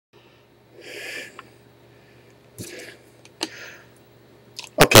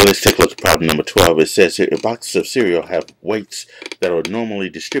Let's take a look at problem number 12. It says here, boxes of cereal have weights that are normally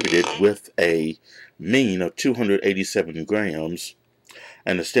distributed with a mean of 287 grams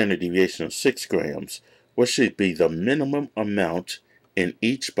and a standard deviation of 6 grams. What should be the minimum amount in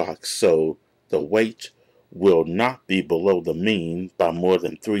each box so the weight will not be below the mean by more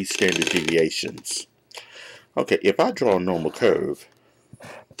than 3 standard deviations? Okay, if I draw a normal curve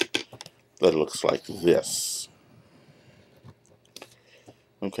that looks like this,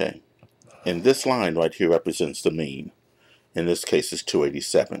 okay, and this line right here represents the mean. In this case, it's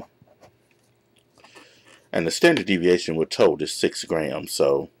 287. And the standard deviation we're told is 6 grams.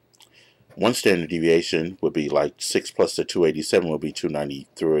 So one standard deviation would be like 6 plus the 287 would be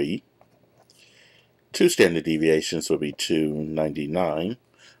 293. Two standard deviations would be 299.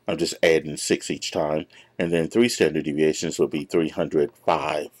 I'm just adding 6 each time. And then 3 standard deviations would be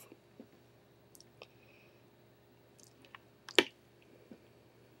 305.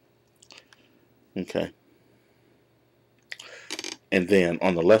 Okay. And then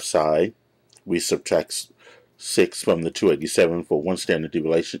on the left side, we subtract 6 from the 287 for one standard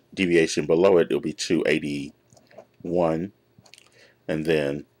deviation below it. It'll be 281. And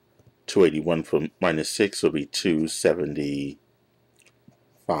then 281 from minus 6 will be 275.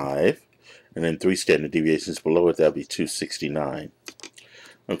 And then 3 standard deviations below it, that'll be 269.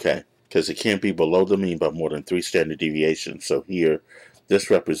 Okay, because it can't be below the mean by more than 3 standard deviations. So here,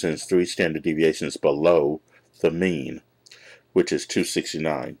 this represents 3 standard deviations below the mean, which is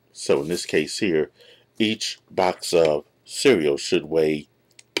 269. So in this case here, each box of cereal should weigh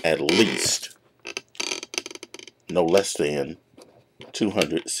at least no less than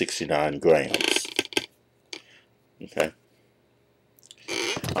 269 grams. Okay.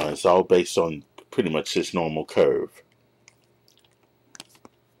 It's all based on pretty much this normal curve.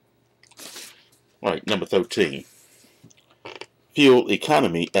 Alright, number 13. Fuel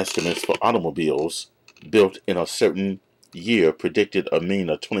economy estimates for automobiles built in a certain year predicted a mean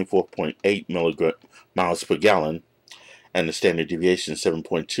of 24.8 miles per gallon and the standard deviation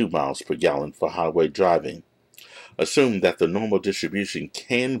 7.2 miles per gallon for highway driving. Assume that the normal distribution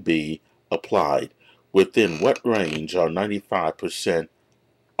can be applied. Within what range are 95%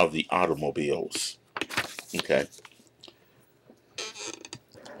 of the automobiles? Okay.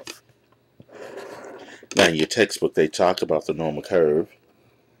 Now in your textbook they talk about the normal curve.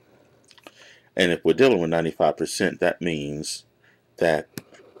 And if we're dealing with 95%, that means that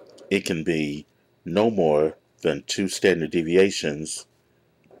it can be no more than 2 standard deviations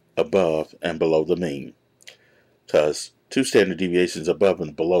above and below the mean. Because 2 standard deviations above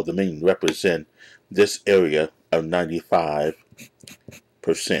and below the mean represent this area of 95%.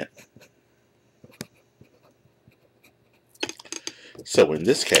 So in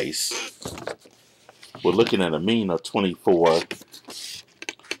this case, we're looking at a mean of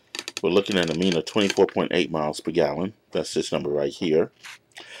 24.8 miles per gallon. That's this number right here.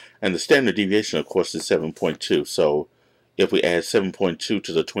 And the standard deviation, of course, is 7.2. So if we add 7.2 to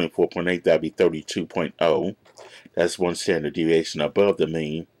the 24.8, that'd be 32.0. That's one standard deviation above the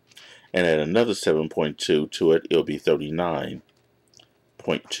mean. And add another 7.2 to it, it'll be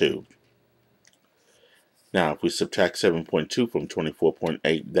 39.2. Now, if we subtract 7.2 from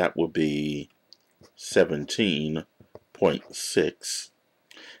 24.8, that would be 17.6.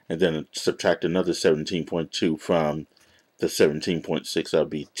 And then subtract another 17.2 from the 17.6, that would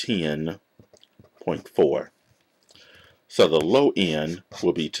be 10.4. So the low end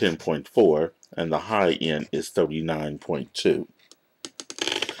will be 10.4, and the high end is 39.2.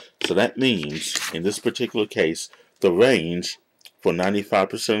 So that means, in this particular case, the range for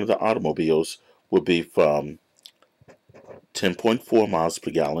 95% of the automobiles would be from 10.4 miles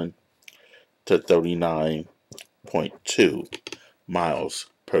per gallon to 39.2 miles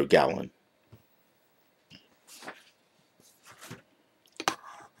per gallon.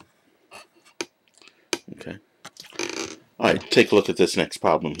 Okay. Alright, take a look at this next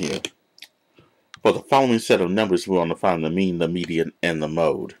problem here. For the following set of numbers, we want to find the mean, the median, and the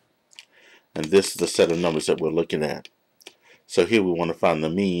mode. And this is the set of numbers that we're looking at. So here we want to find the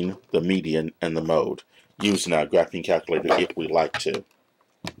mean, the median, and the mode, using our graphing calculator if we like to.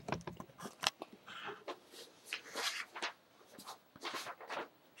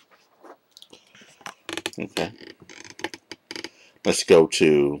 Okay. Let's go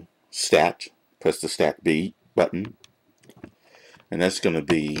to Stat. Press the Stat B button. And that's going to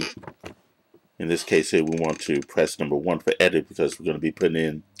be, in this case here, we want to press number 1 for edit because we're going to be putting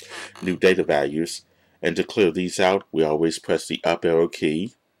in new data values. And to clear these out, we always press the up arrow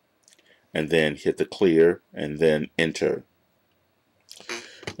key and then hit the clear and then enter.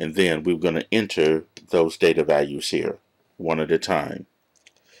 And then we're going to enter those data values here one at a time.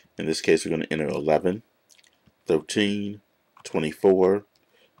 In this case, we're going to enter 11, 13, 24,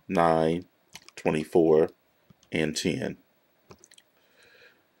 9, 24, and 10.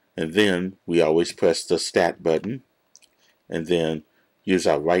 And then we always press the Stat button, and then use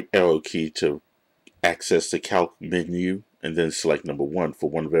our right arrow key to access the Calc menu, and then select number 1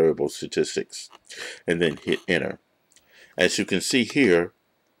 for one variable statistics, and then hit Enter. As you can see here,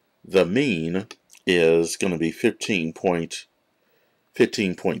 the mean is going to be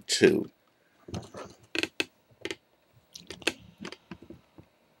 15.2,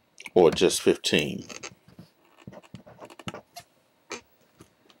 or just 15.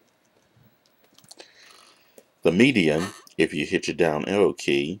 The median, if you hit your down arrow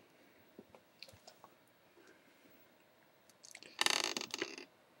key,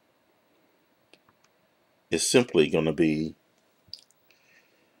 is simply going to be,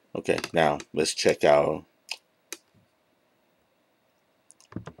 okay, now let's check our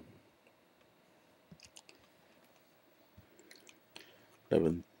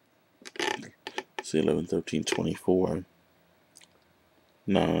see 11, 13, 24,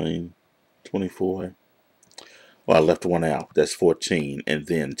 9, 24. Well, I left one out. That's 14, and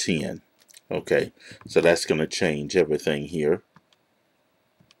then 10. Okay, so that's going to change everything here,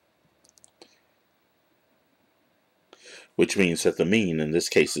 which means that the mean in this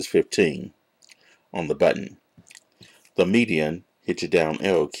case is 15 on the button. The median, hit your down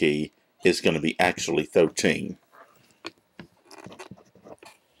arrow key, is going to be actually 13.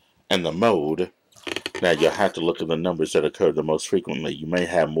 And the mode, now you'll have to look at the numbers that occur the most frequently. You may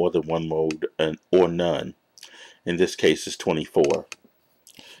have more than one mode or none. In this case, it's 24.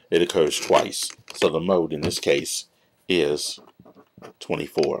 It occurs twice. So the mode in this case is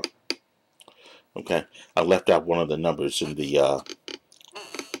 24. Okay, I left out one of the numbers in the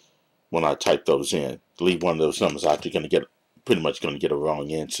when I type those in. Leave one of those numbers out, you're going to get pretty much going to get a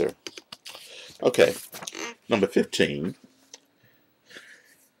wrong answer. Okay, number 15.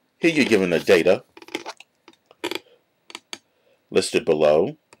 Here you're given the data listed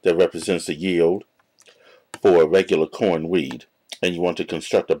below that represents the yield for a regular corn weed, and you want to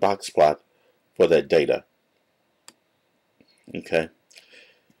construct a box plot for that data. Okay.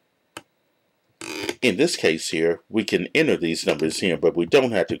 In this case here, we can enter these numbers here, but we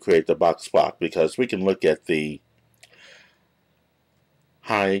don't have to create the box plot because we can look at the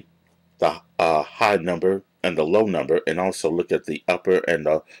high number and the low number, and also look at the upper and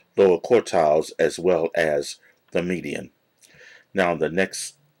the lower quartiles as well as the median. Now in the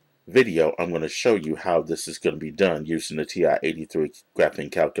next video, I'm going to show you how this is going to be done using the TI-83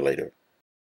 graphing calculator.